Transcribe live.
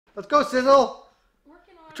Let's go, Sizzle.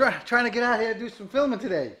 Working on Trying to get out here and do some filming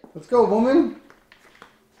today. Let's go, woman.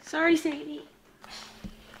 Sorry, Sadie.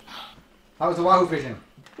 How was the wahoo fishing?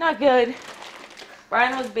 Not good.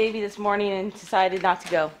 Brian was a baby this morning and decided not to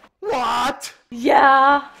go. What?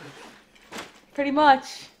 Yeah. Pretty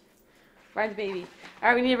much. Brian's a baby.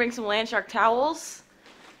 Alright, we need to bring some land shark towels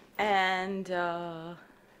and our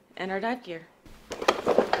dive gear.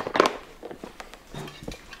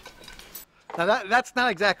 Now that's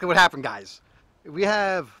not exactly what happened, guys. We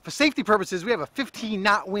have, for safety purposes, we have a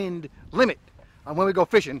 15-knot wind limit on when we go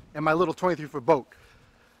fishing in my little 23-foot boat.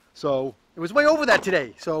 So it was way over that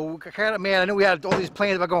today. So kind of, man, I knew we had all these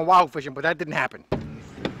plans about going wahoo fishing, but that didn't happen.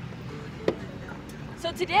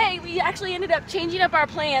 So today we actually ended up changing up our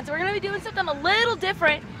plans. We're going to be doing something a little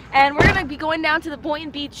different, and we're going to be going down to the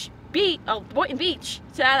Boynton Beach, to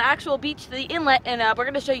that actual beach, to the inlet, and we're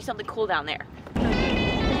going to show you something cool down there.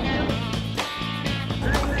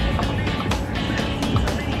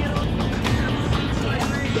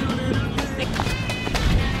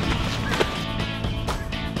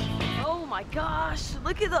 Oh my gosh,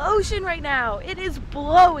 look at the ocean right now. It is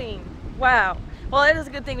blowing. Wow. Well, it is a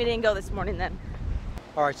good thing we didn't go this morning then.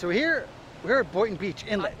 All right, so we're at Boynton Beach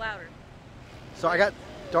Inlet. Talk louder. So I got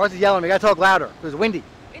Darcy's yelling at me. I gotta talk louder. It was windy.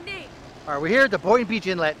 Windy. All right, we're here at the Boynton Beach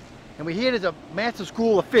Inlet, and we're here. There's a massive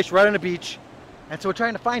school of fish right on the beach, and so we're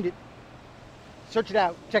trying to find it, search it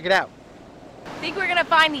out, check it out. I think we're gonna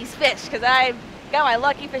find these fish because I've got my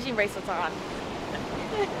lucky fishing bracelets on.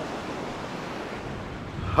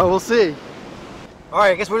 Oh, we'll see. All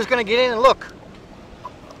right, I guess we're just gonna get in and look.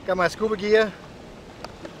 Got my scuba gear.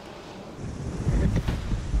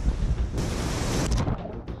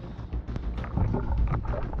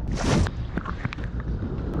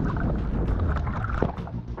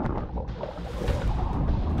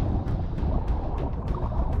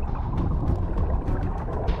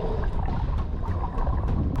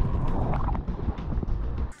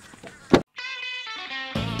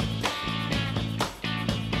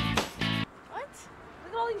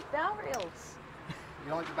 You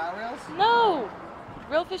don't like the bow rails? No!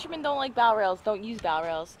 Real fishermen don't like bow rails, don't use bow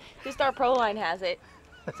rails. Just our pro line has it,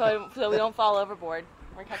 so we don't fall overboard.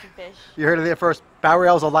 We're catching fish. You heard it there first. Bow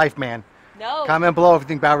rails are life, man. No. Comment below if you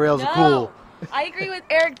think bow rails are cool. I agree with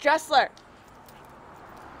Eric Dressler.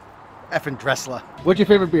 Effing Dressler. What's your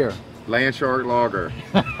favorite beer? Land Shark Lager.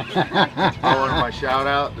 I want my shout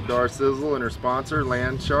out to Darcizzle and her sponsor,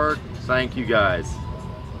 Land Shark. Thank you guys.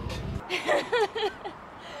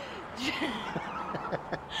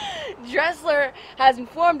 Dressler has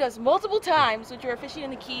informed us multiple times, which we were fishing in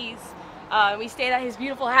the Keys. We stayed at his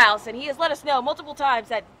beautiful house, and he has let us know multiple times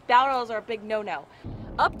that bow rails are a big no-no.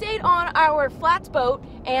 Update on our flats boat,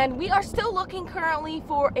 and we are still looking currently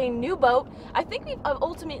for a new boat. I think we've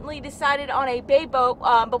ultimately decided on a bay boat,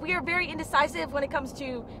 but we are very indecisive when it comes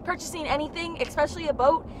to purchasing anything, especially a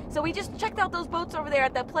boat. So we just checked out those boats over there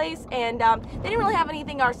at that place, and they didn't really have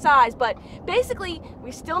anything our size. But basically,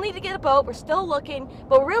 we still need to get a boat. We're still looking,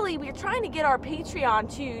 but really, we're trying to get our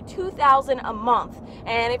Patreon to $2,000 a month.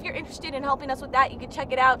 And if you're interested in helping us with that, you can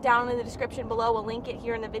check it out down in the description below. We'll link it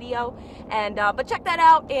here in the video. And but check that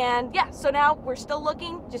out. And yeah, so now we're still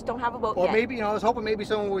looking, just don't have a boat yet. Or maybe, I was hoping maybe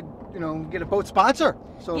someone would, get a boat sponsor.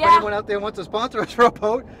 So if anyone out there wants to sponsor us for a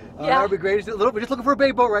boat, that would be great. We're just looking for a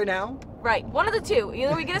bay boat right now. Right, one of the two.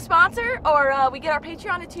 Either we get a sponsor or we get our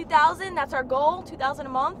Patreon to $2,000. That's our goal, $2,000 a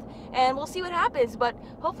month. And we'll see what happens. But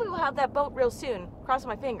hopefully we'll have that boat real soon. Crossing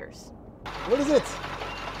my fingers. What is it?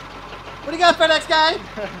 What do you got, FedEx guy?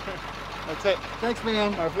 That's it. Thanks,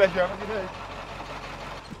 man. Our pleasure. Have a good day.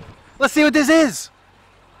 Let's see what this is.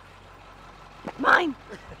 Mine.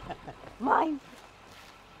 Mine.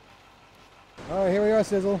 All right, here we are,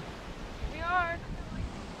 Sizzle. We are.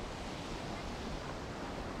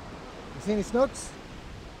 You see any snooks?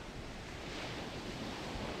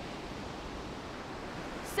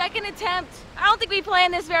 Second attempt. I don't think we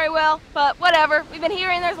planned this very well, but whatever. We've been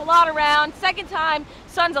hearing there's a lot around. Second time,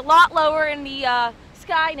 sun's a lot lower in the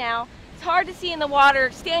sky now. It's hard to see in the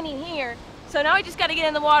water standing here. So now we just got to get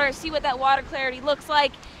in the water and see what that water clarity looks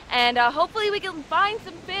like. And hopefully we can find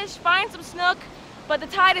some fish, find some snook. But the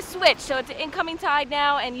tide has switched, so it's an incoming tide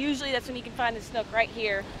now. And usually that's when you can find the snook, right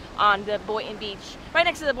here on the Boynton Beach, right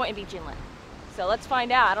next to the Boynton Beach inlet. So let's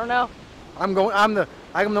find out. I don't know. I'm the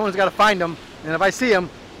one who's got to find them. And if I see them,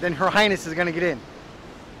 then Her Highness is going to get in.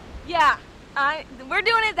 Yeah, we're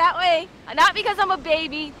doing it that way. Not because I'm a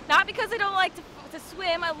baby, not because I don't like to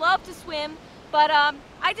swim. I love to swim. But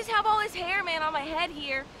I just have all this hair, man, on my head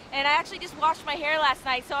here, and I actually just washed my hair last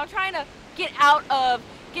night, so I'm trying to get out of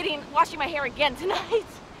washing my hair again tonight.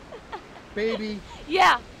 Baby.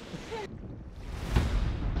 Yeah.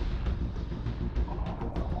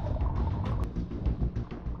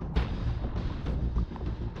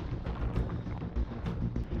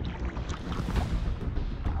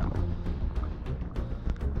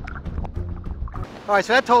 All right,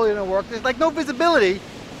 so that totally didn't work. There's like no visibility,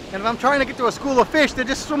 and if I'm trying to get to a school of fish, they're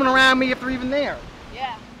just swimming around me if they're even there.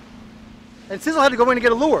 Yeah. And Sizzle had to go in and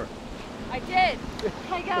get a lure. I did.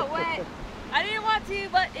 I got wet. I didn't want to,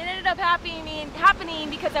 but it ended up happening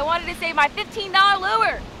because I wanted to save my $15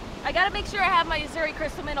 lure. I gotta make sure I have my Missouri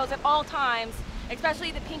crystal minnows at all times,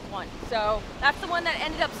 especially the pink one. So that's the one that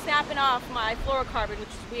ended up snapping off my fluorocarbon, which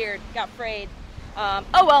is weird. Got frayed.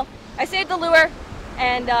 Oh well, I saved the lure,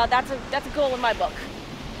 and that's a goal in my book.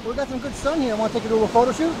 We got some good sun here. Want to take a little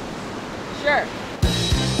photo shoot? Sure.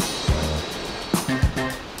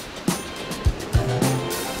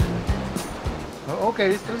 Okay,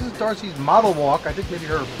 this is Darcy's model walk. I think maybe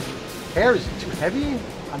her hair is too heavy.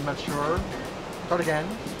 I'm not sure. Start again.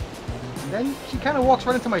 And then she kind of walks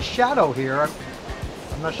right into my shadow here.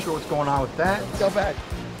 I'm not sure what's going on with that. Go back.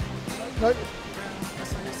 Look.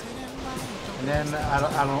 And then I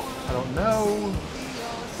don't know.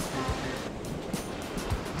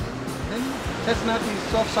 And then testing out these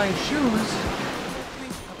soft sign shoes.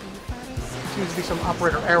 Seems to be some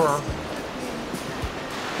operator error.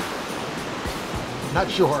 Not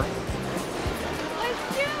sure.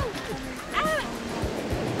 Let's do. Ah.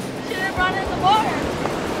 Should have run in the water.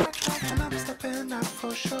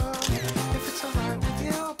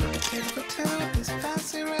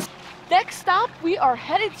 Next stop, we are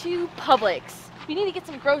headed to Publix. We need to get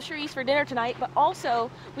some groceries for dinner tonight, but also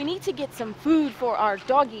we need to get some food for our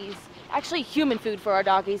doggies. Actually, human food for our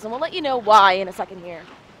doggies, and we'll let you know why in a second here.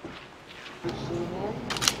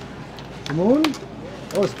 Moon?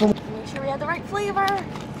 Oh, it's full. Make sure we have the right flavor.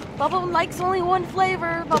 Bubba likes only one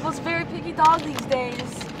flavor. Bubba's a very picky dog these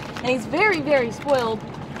days. And he's very, very spoiled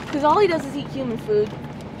because all he does is eat human food.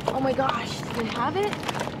 Oh my gosh, do you have it?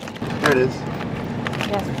 There it is.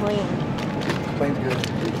 Yes, plain. Plain's good.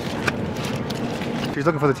 She's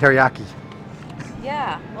looking for the teriyaki.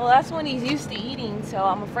 Yeah, well that's what he's used to eating, so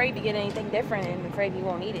I'm afraid to get anything different and I'm afraid he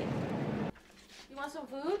won't eat it. You want some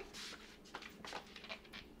food?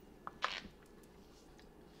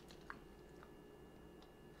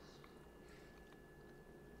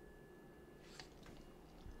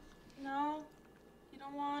 No? You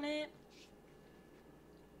don't want it?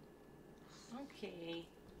 Okay.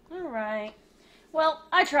 Alright. Well,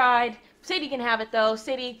 I tried. Sadie can have it though.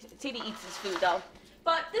 Sadie eats his food though.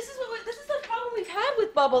 But this is the problem we've had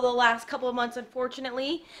with Bubba the last couple of months,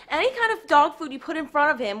 unfortunately. Any kind of dog food you put in front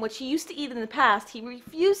of him, which he used to eat in the past, he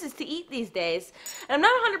refuses to eat these days. And I'm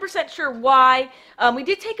not 100% sure why. We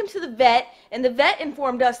did take him to the vet, and the vet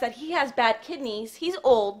informed us that he has bad kidneys. He's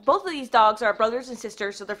old. Both of these dogs are brothers and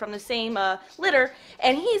sisters, so they're from the same litter.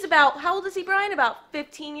 And he's about, how old is he, Brian? About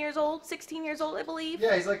 15 years old, 16 years old, I believe.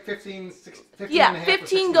 Yeah, he's like 15 yeah, and a half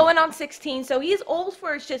 15 going on 16. So he is old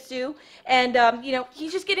for a Shih Tzu, and you know,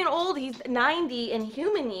 he's just getting old. He's 90 in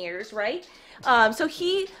human years, right? So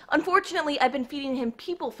he, unfortunately, I've been feeding him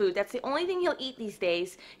people food. That's the only thing he'll eat these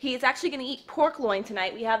days. He is actually going to eat pork loin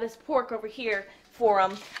tonight. We have this pork over here for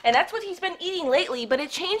him, and that's what he's been eating lately, but it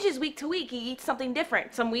changes week to week. He eats something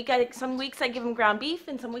different. Some weeks I give him ground beef,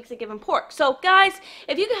 and some weeks I give him pork. So guys,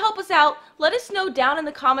 if you can help us out, let us know down in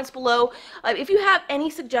the comments below if you have any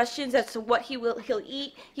suggestions as to what he'll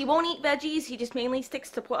eat. He won't eat veggies. He just mainly sticks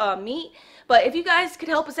to meat. But if you guys could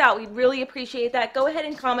help us out, we'd really appreciate that. Go ahead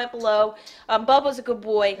and comment below. Bubba's a good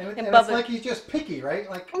boy, and Bubba, it's like he's just picky, right?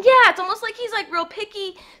 Like, yeah, it's almost like he's like real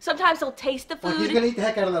picky. Sometimes he'll taste the food. like he's gonna eat the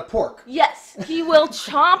heck out of that pork. Yes, he will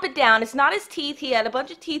chomp it down. It's not his teeth. He had a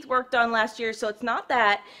bunch of teeth work done last year, so it's not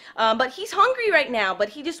that. But he's hungry right now, but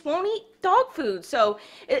he just won't eat dog food. So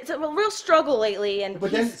it's a real struggle lately. And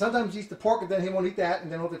but then sometimes he eats the pork, and then he won't eat that,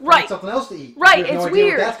 and then he'll have to right. find something else to eat. Right, you have it's no idea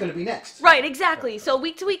weird. What that's going to be next. Right, exactly. So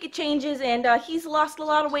week to week it changes, and he's lost a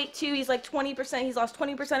lot of weight too. He's like 20%. He's lost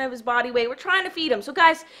 20% of his body weight. We're trying to feed him. So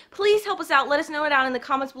guys, please help us out. Let us know down in the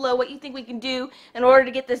comments below what you think we can do in order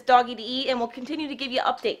to get this doggy to eat, and we'll continue to give you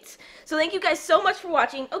updates. So thank you guys so much for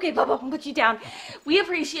watching. Okay, Bubba, I'll put you down. We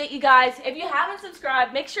appreciate you guys. If you haven't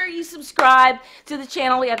subscribed, make sure you subscribe to the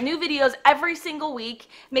channel. We have new videos every single week.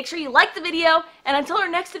 Make sure you like the video, and until our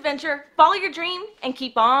next adventure, follow your dream and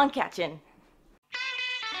keep on catching.